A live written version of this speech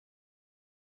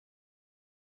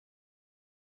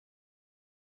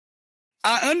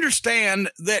I understand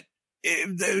that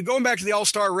going back to the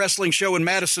All-Star Wrestling show in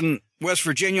Madison, West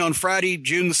Virginia on Friday,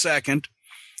 June the 2nd,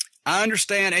 I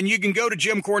understand, and you can go to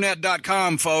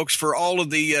jimcornette.com, folks, for all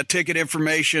of the ticket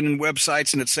information and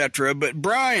websites and et cetera. But,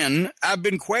 Brian, I've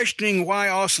been questioning why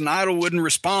Austin Idol wouldn't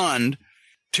respond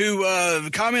to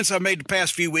the comments I've made the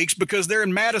past few weeks, because they're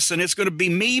in Madison. It's going to be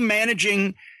me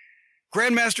managing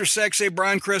Grandmaster Sexay,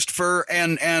 Brian Christopher,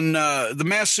 and the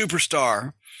Masked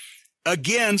Superstar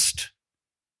against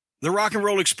the Rock and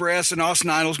Roll Express, and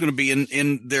Austin Idol's going to be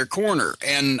in their corner.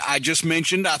 And I just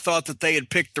mentioned I thought that they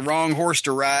had picked the wrong horse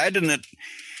to ride, and that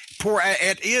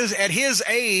at his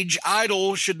age,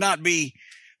 Idol should not be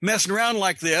messing around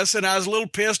like this. And I was a little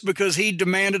pissed because he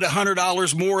demanded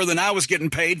 $100 more than I was getting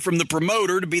paid from the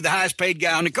promoter to be the highest paid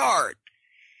guy on the card.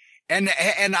 And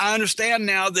I understand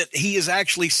now that he has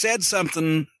actually said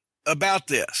something about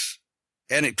this,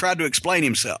 and it tried to explain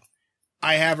himself.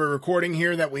 I have a recording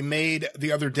here that we made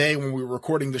the other day when we were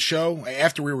recording the show,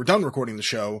 after we were done recording the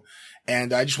show.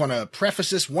 And I just want to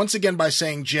preface this once again by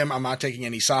saying, Jim, I'm not taking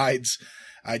any sides.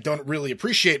 I don't really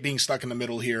appreciate being stuck in the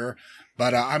middle here,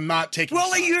 but I'm not taking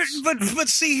sides. But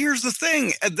see, here's the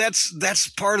thing. That's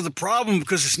part of the problem,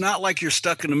 because it's not like you're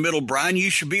stuck in the middle, Brian. You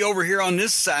should be over here on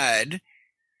this side.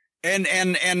 And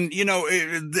you know,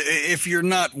 if you're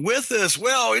not with us,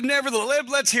 well, nevertheless,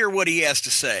 let's hear what he has to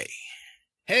say.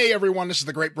 Hey everyone, this is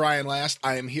the great Brian Last.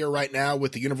 I am here right now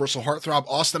with the Universal Hearthrob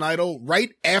Austin Idol,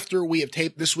 right after we have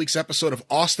taped this week's episode of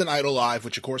Austin Idol Live,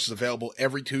 which of course is available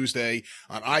every Tuesday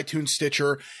on iTunes,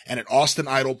 Stitcher, and at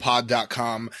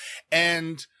austinidolpod.com.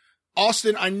 And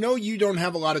Austin, I know you don't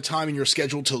have a lot of time in your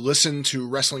schedule to listen to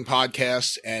wrestling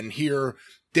podcasts and hear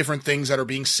different things that are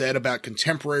being said about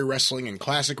contemporary wrestling and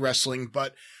classic wrestling,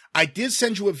 but I did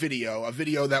send you a video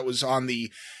that was on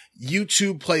the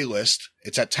YouTube playlist.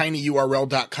 It's at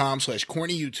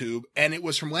tinyurl.com/cornyyoutube, and it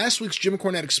was from last week's Jim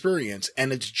Cornette Experience,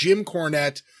 and it's Jim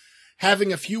Cornette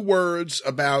having a few words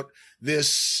about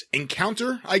this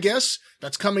encounter, I guess,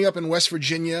 that's coming up in West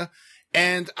Virginia,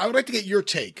 and I would like to get your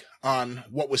take on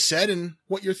what was said and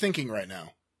what you're thinking right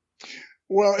now.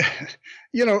 Well,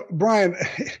 you know, Brian,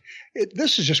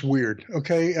 this is just weird,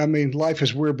 okay? I mean, life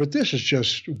is weird, but this is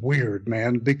just weird,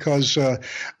 man, because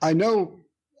I know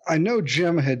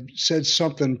Jim had said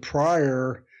something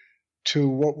prior to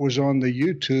what was on the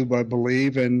YouTube, I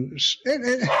believe, and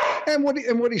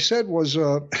what he said was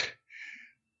what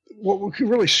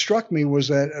really struck me was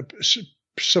that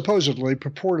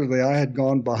purportedly, I had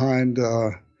gone behind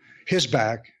his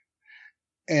back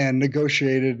and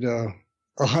negotiated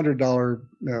 $100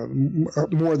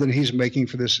 more than he's making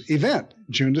for this event,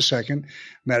 June the 2nd,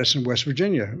 Madison, West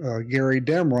Virginia. Gary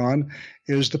Damron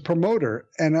is the promoter,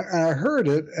 and I heard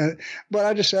it, but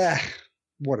I just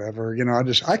whatever, you know.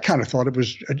 I kind of thought I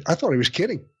thought he was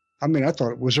kidding. I mean, I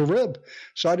thought it was a rib,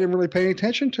 so I didn't really pay any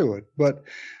attention to it. But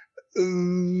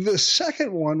the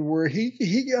second one, where he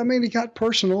got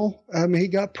personal.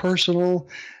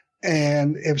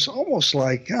 And it was almost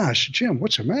like, gosh, Jim,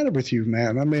 what's the matter with you,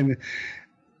 man? I mean,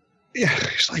 yeah,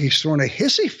 it's like he's throwing a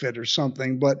hissy fit or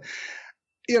something. But,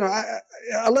 you know,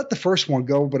 I let the first one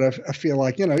go, but I feel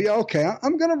like, you know, yeah, okay,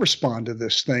 I'm going to respond to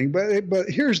this thing. But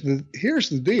here's the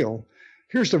deal.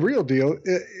 Here's the real deal.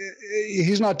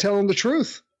 He's not telling the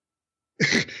truth.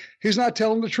 He's not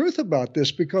telling the truth about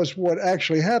this, because what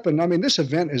actually happened, I mean, this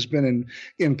event has been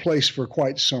in place for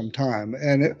quite some time.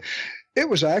 And it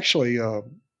was actually I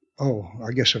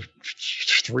guess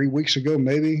 3 weeks ago,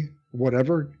 maybe,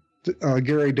 whatever,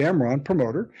 Gary Damron,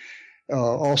 promoter,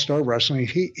 All-Star Wrestling,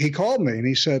 he called me and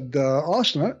he said,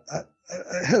 Austin, I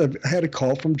had a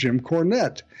call from Jim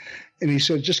Cornette. And he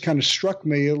said, it just kind of struck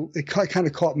me. It kind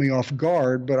of caught me off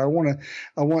guard, but I want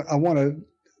to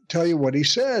tell you what he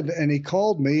said. And he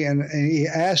called me and he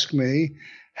asked me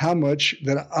how much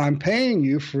that I'm paying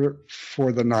you for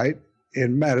the night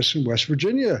in Madison, West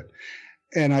Virginia.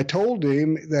 And I told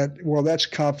him that, well, that's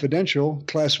confidential,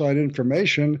 classified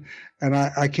information, and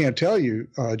I can't tell you,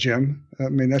 Jim. I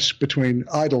mean, that's between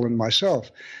Idol and myself.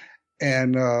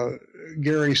 And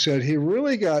Gary said he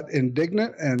really got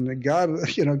indignant and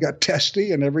got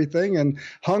testy and everything and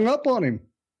hung up on him.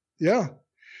 Yeah.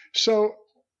 So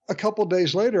a couple of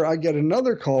days later, I get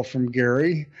another call from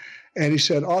Gary, and he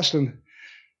said, Austin,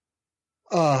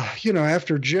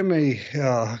 after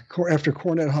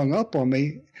Cornette hung up on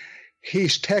me,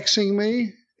 he's texting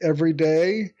me every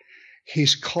day.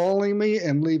 He's calling me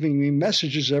and leaving me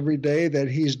messages every day that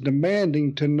he's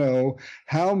demanding to know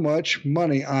how much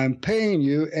money I'm paying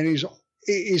you. And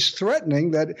he's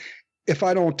threatening that if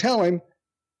I don't tell him,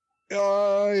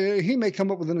 he may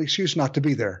come up with an excuse not to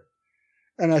be there.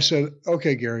 And I said,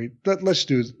 okay, Gary, let's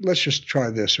just try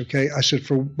this. Okay. I said,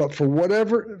 for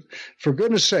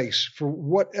goodness sakes, for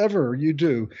whatever you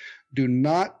do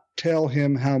not tell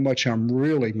him how much I'm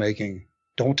really making.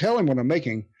 Don't tell him what I'm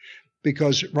making,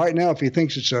 because right now, if he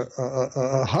thinks it's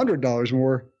 $100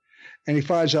 more and he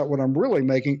finds out what I'm really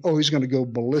making, he's going to go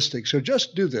ballistic. So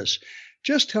just do this.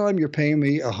 Just tell him you're paying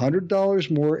me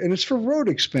 $100 more, and it's for road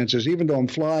expenses, even though I'm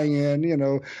flying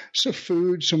in, some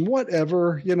food, some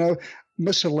whatever,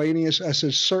 miscellaneous. I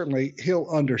said, certainly he'll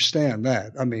understand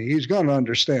that. I mean, he's going to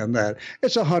understand that.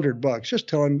 It's $100. Just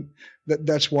tell him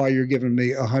that's why you're giving me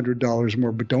 $100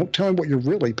 more, but don't tell him what you're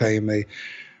really paying me.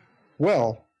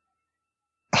 Well,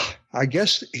 I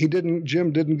guess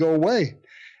Jim didn't go away.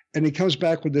 And he comes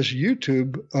back with this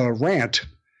YouTube rant.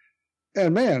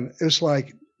 And man, it's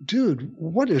like, dude,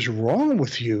 what is wrong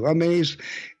with you? I mean,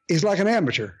 he's like an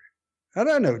amateur. And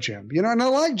I know Jim, and I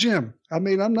like Jim. I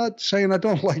mean, I'm not saying I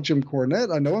don't like Jim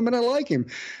Cornette. I know him and I like him.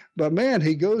 But man,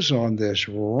 he goes on this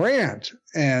rant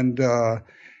and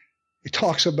he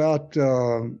talks about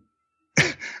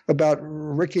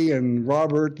Ricky and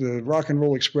Robert, the Rock and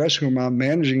Roll Express, whom I'm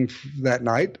managing that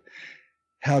night,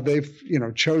 how they've,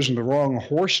 chosen the wrong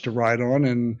horse to ride on,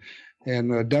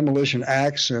 and Demolition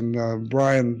Axe and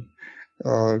Brian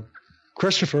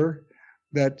Christopher,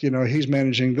 that he's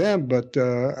managing them, but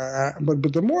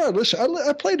the more I listen,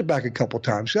 I played it back a couple of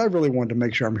times. I really wanted to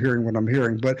make sure I'm hearing what I'm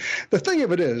hearing. But the thing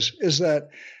of it is that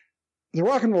the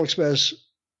Rock and Roll Express,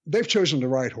 they've chosen the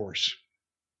right horse.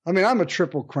 I mean, I'm a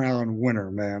Triple Crown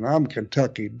winner, man. I'm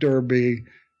Kentucky Derby,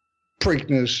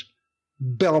 Preakness,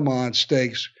 Belmont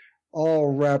Stakes,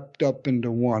 all wrapped up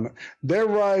into one. They're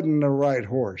riding the right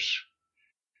horse,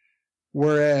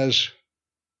 whereas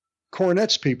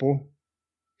Cornette's people,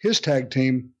 his tag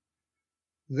team,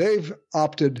 they've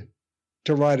opted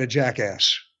to ride a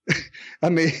jackass. I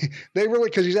mean, they really,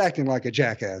 because he's acting like a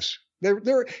jackass. They're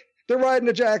riding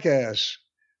a jackass.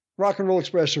 Rock and Roll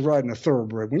Express is riding a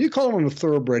thoroughbred. When you call him a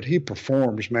thoroughbred, he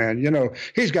performs, man.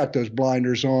 He's got those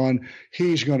blinders on.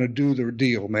 He's going to do the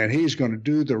deal, man. He's going to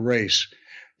do the race.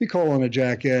 You call him a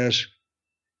jackass,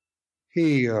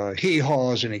 he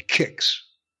haws and he kicks.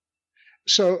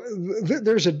 So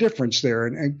there's a difference there.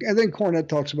 And then Cornette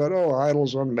talks about,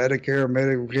 Idol's on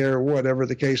Medicare, whatever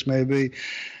the case may be.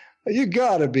 You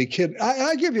got to be kidding.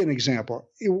 I give you an example.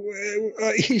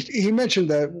 He mentioned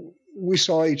that we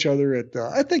saw each other at,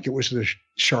 I think it was the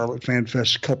Charlotte Fan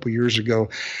Fest a couple years ago.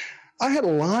 I had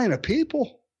a line of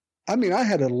people. I mean, I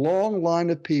had a long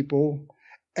line of people,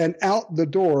 and out the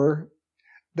door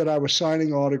that I was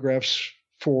signing autographs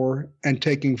for and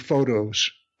taking photo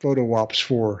ops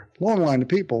for, long line of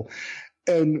people.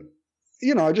 And,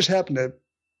 I just happened to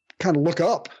kind of look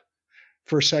up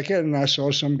for a second, and I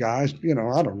saw some guys,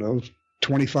 I don't know,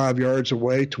 25 yards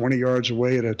away, 20 yards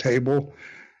away at a table,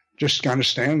 just kind of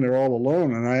standing there all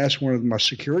alone. And I asked one of my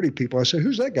security people, I said,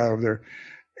 who's that guy over there?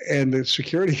 And the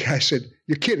security guy said,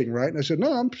 you're kidding, right? And I said,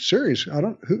 no, I'm serious.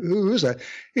 Who is that?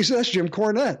 He said, that's Jim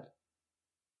Cornette.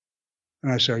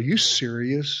 And I said, are you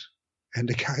serious? And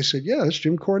the guy said, yeah, that's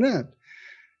Jim Cornette.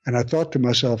 And I thought to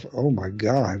myself, oh my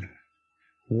God,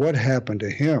 what happened to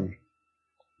him?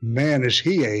 Man, is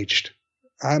he aged.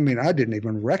 I mean, I didn't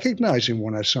even recognize him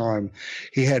when I saw him.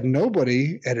 He had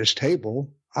nobody at his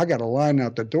table. I got a line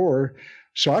out the door.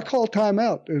 So I called time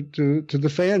out to the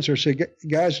fans or say,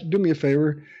 guys, do me a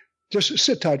favor. Just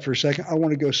sit tight for a second. I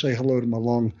want to go say hello to my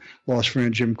long-lost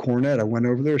friend, Jim Cornette. I went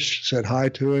over there, said hi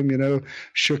to him,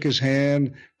 shook his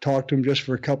hand, talked to him just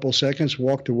for a couple of seconds,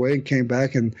 walked away, and came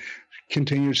back and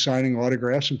continued signing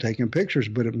autographs and taking pictures.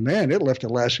 But, man, it left a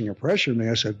lasting impression on me.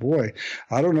 I said, boy,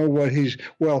 I don't know what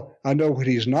I know what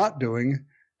he's not doing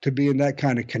to be in that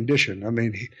kind of condition. I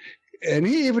mean,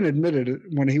 he even admitted it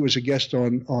when he was a guest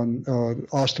on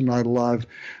Austin Idol Live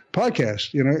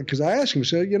podcast, because I asked him, I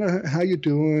said, how you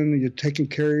doing? Are you taking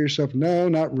care of yourself? No,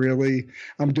 not really.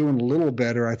 I'm doing a little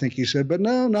better, I think he said, but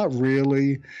no, not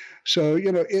really. So,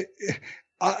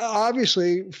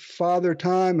 obviously Father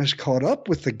Time has caught up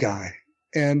with the guy.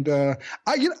 And I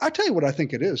tell you what I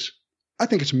think it is. I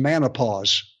think it's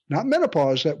menopause, not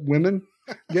menopause that women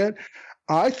get.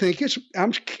 I'm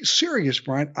serious,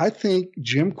 Brian. I think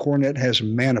Jim Cornette has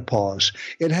menopause.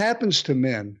 It happens to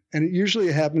men, and it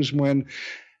usually happens when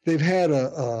they've had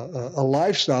a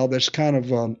lifestyle that's kind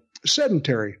of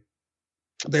sedentary.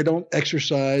 They don't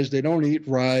exercise, they don't eat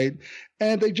right,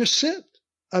 and they just sit.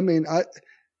 I mean,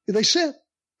 they sit,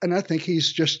 and I think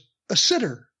he's just a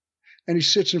sitter. And he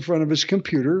sits in front of his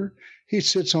computer. He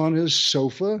sits on his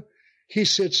sofa. He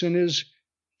sits in his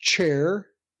chair.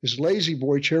 his Lazy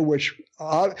Boy chair, which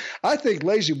I think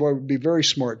Lazy Boy would be very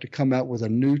smart to come out with a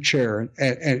new chair.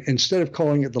 And instead of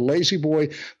calling it the Lazy Boy,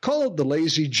 call it the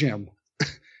Lazy Jim.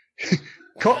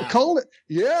 Call it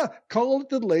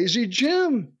the Lazy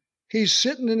Jim. He's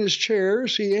sitting in his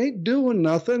chairs. He ain't doing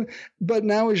nothing, but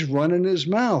now he's running his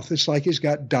mouth. It's like he's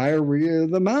got diarrhea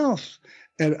of the mouth.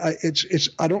 And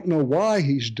I don't know why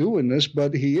he's doing this,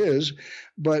 but he is.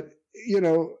 But,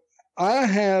 I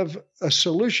have a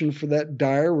solution for that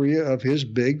diarrhea of his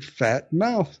big fat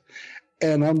mouth.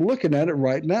 And I'm looking at it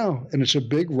right now, and it's a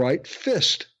big right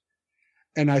fist.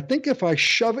 And I think if I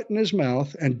shove it in his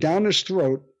mouth and down his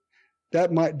throat,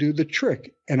 that might do the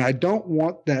trick. And I don't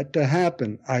want that to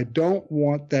happen.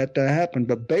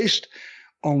 But based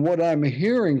on what I'm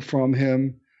hearing from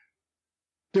him,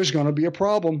 there's going to be a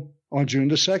problem on June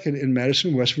the 2nd in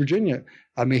Madison, West Virginia.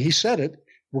 I mean, he said it.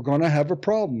 We're going to have a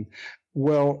problem.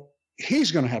 Well,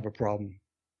 he's going to have a problem.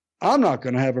 I'm not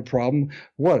going to have a problem.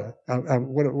 What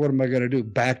am I going to do?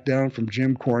 Back down from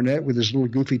Jim Cornette with his little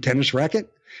goofy tennis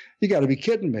racket? You got to be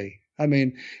kidding me. I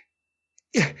mean,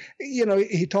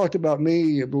 he talked about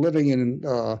me living in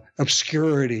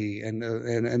obscurity and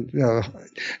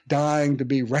dying to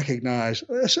be recognized.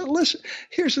 I said, listen,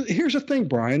 here's the thing,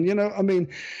 Brian. I mean,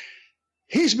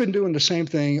 he's been doing the same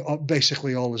thing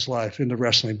basically all his life in the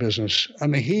wrestling business. I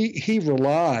mean, he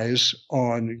relies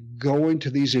on going to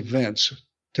these events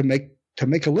to make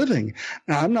a living.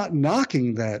 Now, I'm not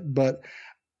knocking that, but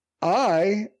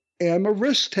I am a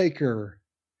risk taker.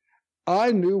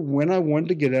 I knew when I wanted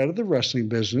to get out of the wrestling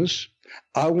business.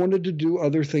 I wanted to do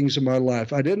other things in my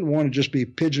life. I didn't want to just be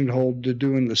pigeonholed to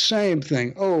doing the same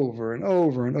thing over and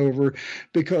over and over,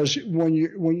 because when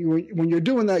you're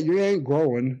doing that, you ain't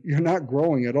growing. You're not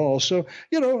growing at all. So,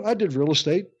 I did real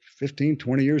estate 15,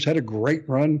 20 years, had a great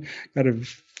run, got a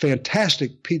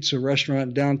fantastic pizza restaurant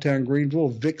in downtown Greenville,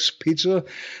 Vic's Pizza.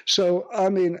 So, I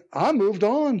mean, I moved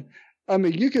on. I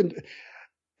mean, you can,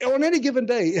 on any given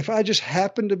day, if I just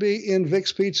happen to be in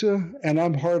Vic's Pizza and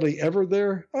I'm hardly ever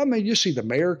there, I mean, you see the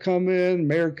mayor come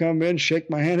in, shake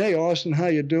my hand. Hey, Austin, how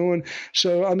you doing?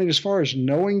 So, I mean, as far as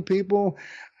knowing people,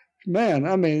 man,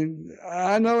 I mean,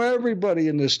 I know everybody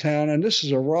in this town, and this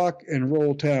is a rock and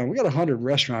roll town. We got 100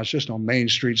 restaurants just on Main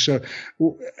Street. So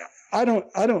I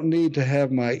don't need to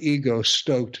have my ego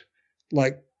stoked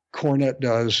like Cornette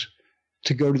does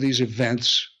to go to these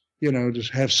events.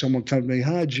 Just have someone come to me.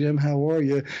 Hi, Jim. How are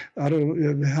you?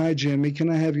 Hi, Jimmy. Can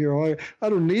I have your order? I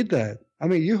don't need that. I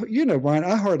mean, Brian,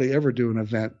 I hardly ever do an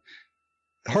event.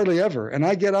 Hardly ever. And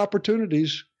I get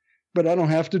opportunities, but I don't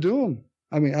have to do them.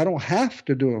 I mean, I don't have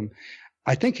to do them.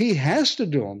 I think he has to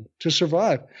do them to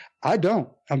survive. I don't.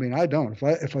 I mean, I don't.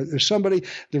 If somebody,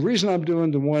 the reason I'm doing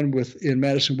the one in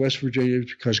Madison, West Virginia,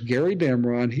 is because Gary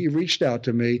Damron, he reached out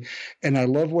to me, and I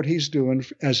love what he's doing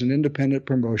as an independent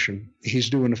promotion. He's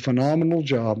doing a phenomenal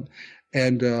job.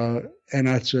 And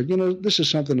I said, this is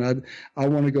something I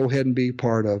want to go ahead and be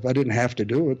part of. I didn't have to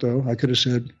do it, though. I could have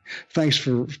said, thanks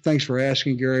for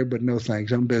asking, Gary, but no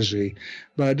thanks. I'm busy.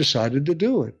 But I decided to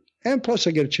do it. And plus,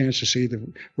 I get a chance to see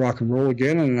the rock and roll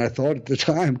again. And I thought at the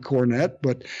time, Cornette,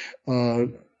 but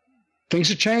things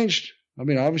have changed. I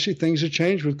mean, obviously, things have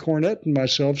changed with Cornette and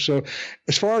myself. So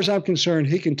as far as I'm concerned,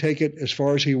 he can take it as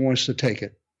far as he wants to take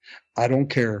it. I don't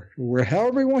care.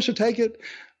 However he wants to take it,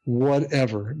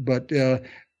 whatever. But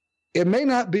it may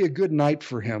not be a good night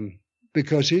for him,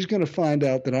 because he's going to find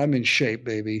out that I'm in shape,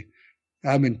 baby.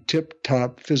 I'm in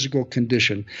tip-top physical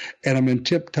condition, and I'm in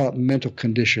tip-top mental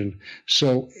condition.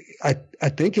 So I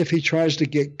think if he tries to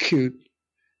get cute,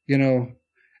 and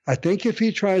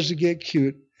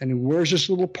he wears this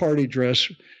little party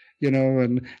dress,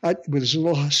 and with his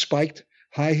little spiked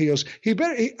high heels,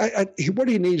 what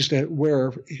he needs to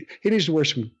wear, he needs to wear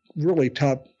some really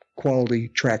top quality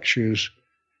track shoes.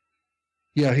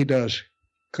 Yeah, he does,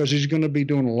 because he's going to be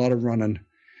doing a lot of running.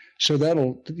 So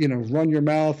that'll, run your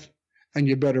mouth. And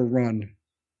you better run.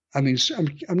 I mean,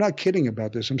 I'm not kidding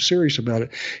about this. I'm serious about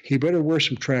it. He better wear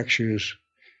some track shoes,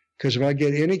 because if I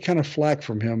get any kind of flack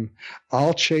from him,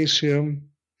 I'll chase him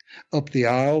up the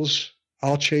aisles.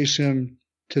 I'll chase him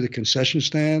to the concession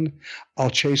stand. I'll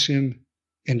chase him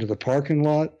into the parking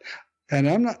lot.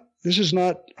 And this is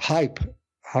not hype.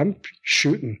 I'm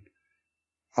shooting.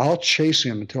 I'll chase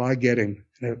him until I get him.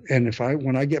 And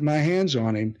when I get my hands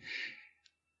on him,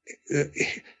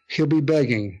 he'll be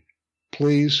begging,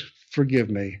 please forgive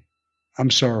me. I'm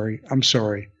sorry.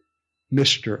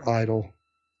 Mr. Idol.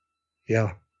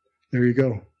 Yeah, there you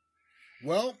go.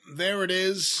 Well, there it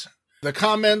is. The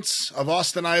comments of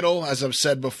Austin Idol. As I've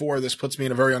said before, this puts me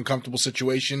in a very uncomfortable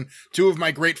situation. Two of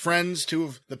my great friends, two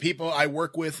of the people I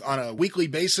work with on a weekly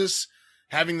basis,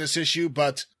 having this issue,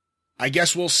 but I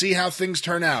guess we'll see how things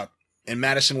turn out in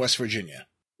Madison, West Virginia.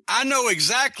 I know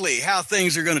exactly how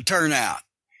things are going to turn out.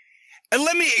 And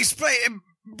let me explain.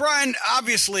 Brian,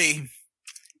 obviously,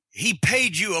 he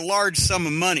paid you a large sum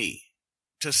of money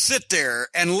to sit there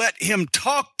and let him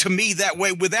talk to me that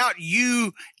way without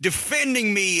you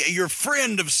defending me, your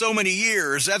friend of so many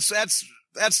years. That's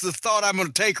the thought I'm going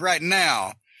to take right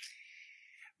now.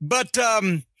 But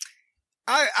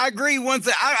I agree one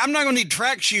thing. I'm not going to need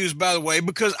track shoes, by the way,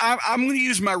 because I'm going to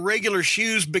use my regular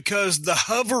shoes because the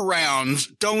hover rounds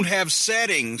don't have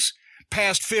settings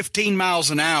past 15 miles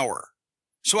an hour.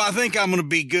 So I think I'm going to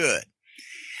be good.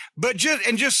 But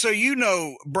just so you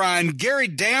know, Brian, Gary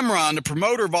Damron, the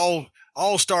promoter of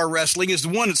All-Star Wrestling, is the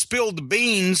one that spilled the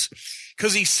beans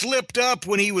because he slipped up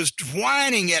when he was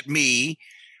whining at me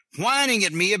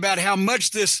about how much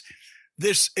this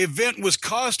event was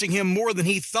costing him more than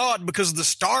he thought because of the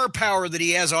star power that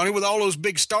he has on it with all those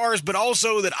big stars, but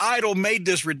also that Idol made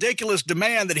this ridiculous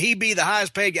demand that he be the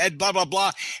highest paid, blah, blah,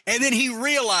 blah. And then he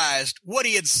realized what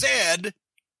he had said.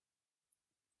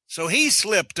 So he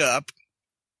slipped up.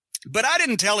 But I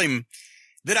didn't tell him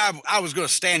that I was going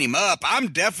to stand him up. I'm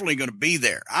definitely going to be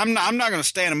there. I'm not going to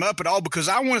stand him up at all because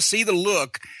I want to see the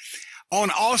look on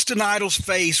Austin Idol's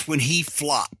face when he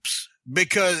flops,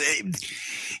 because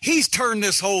he's turned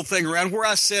this whole thing around where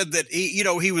I said that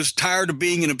he was tired of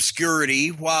being in obscurity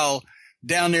while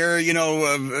down there,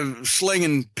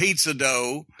 slinging pizza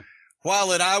dough, while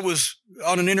that I was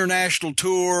on an international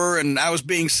tour and I was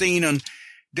being seen on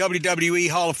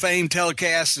WWE Hall of Fame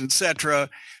telecasts, etc.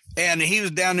 And he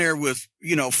was down there with,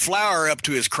 flour up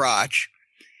to his crotch.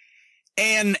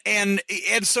 And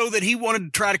so that he wanted to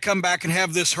try to come back and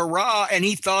have this hurrah. And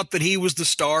he thought that he was the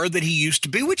star that he used to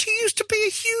be, which he used to be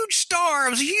a huge star. I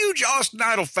was a huge Austin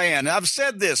Idol fan. I've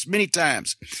said this many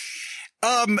times.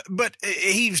 But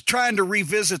he's trying to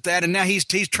revisit that. And now he's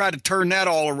tried to turn that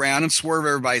all around and swerve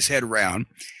everybody's head around.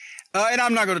 And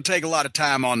I'm not going to take a lot of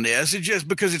time on this. It's just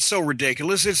because it's so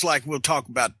ridiculous. It's like we'll talk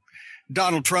about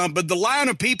Donald Trump, but the line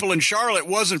of people in Charlotte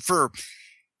wasn't for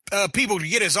people to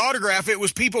get his autograph. It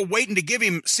was people waiting to give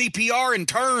him CPR in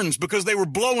turns because they were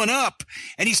blowing up,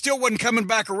 and he still wasn't coming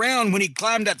back around when he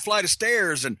climbed that flight of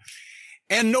stairs.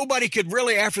 And nobody could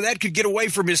really, after that, could get away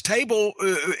from his table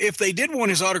if they did want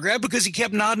his autograph because he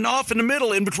kept nodding off in the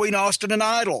middle in between Austin and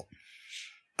Idol.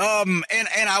 And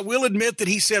I will admit that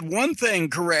he said one thing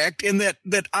correct in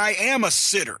that I am a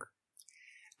sitter.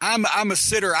 I'm a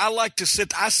sitter. I like to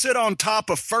sit. I sit on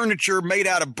top of furniture made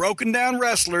out of broken down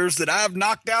wrestlers that I've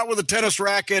knocked out with a tennis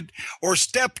racket or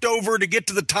stepped over to get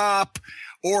to the top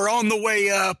or on the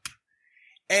way up.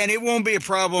 And it won't be a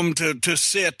problem to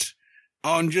sit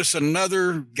on just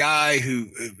another guy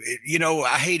who,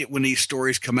 I hate it when these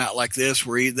stories come out like this,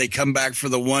 where they come back for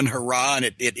the one hurrah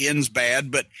and it ends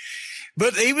bad. But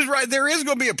he was right. There is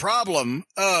going to be a problem,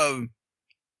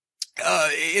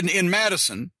 in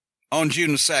Madison on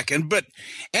June 2nd.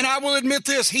 And I will admit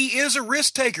this, he is a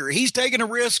risk taker. He's taking a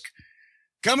risk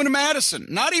coming to Madison,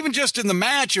 not even just in the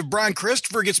match if Brian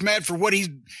Christopher gets mad for what he's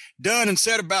done and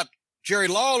said about Jerry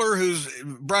Lawler, who's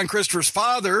Brian Christopher's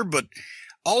father, but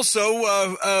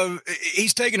also,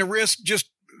 he's taking a risk, just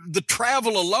the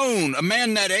travel alone, a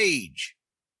man that age,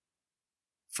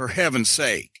 for heaven's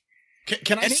sake.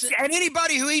 Can I say? And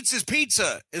anybody who eats his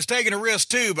pizza is taking a risk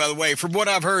too, by the way, from what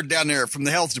I've heard down there from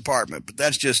the health department. But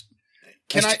that's just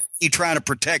he trying to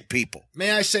protect people.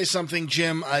 May I say something,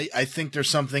 Jim? I think there's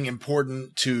something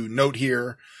important to note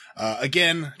here.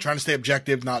 Again, trying to stay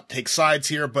objective, not take sides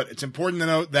here, but it's important to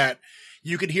note that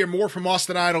you can hear more from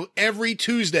Austin Idol every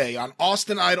Tuesday on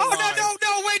Austin Idol Live. No,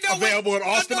 available at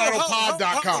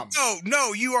austinidolpod.com.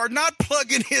 No, you are not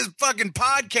plugging his fucking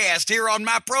podcast here on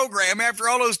my program after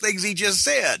all those things he just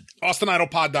said.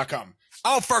 austinidolpod.com.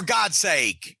 Oh, for God's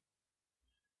sake.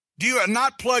 Do you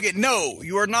not plug it? No,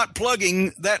 you are not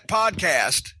plugging that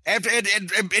podcast.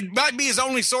 It might be his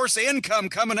only source of income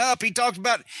coming up. He talks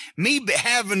about me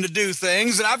having to do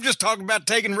things, and I've just talked about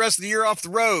taking the rest of the year off the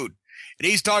road. And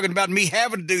he's talking about me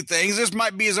having to do things. This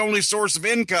might be his only source of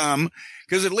income,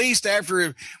 because at least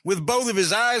after, with both of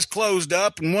his eyes closed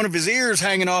up and one of his ears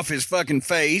hanging off his fucking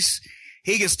face,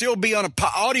 he can still be on an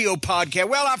audio podcast.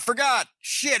 Well, I forgot.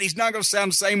 Shit, he's not going to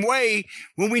sound the same way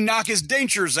when we knock his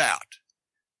dentures out.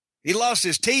 He lost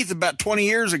his teeth about 20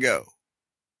 years ago.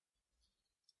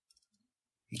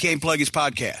 He can't plug his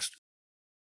podcast.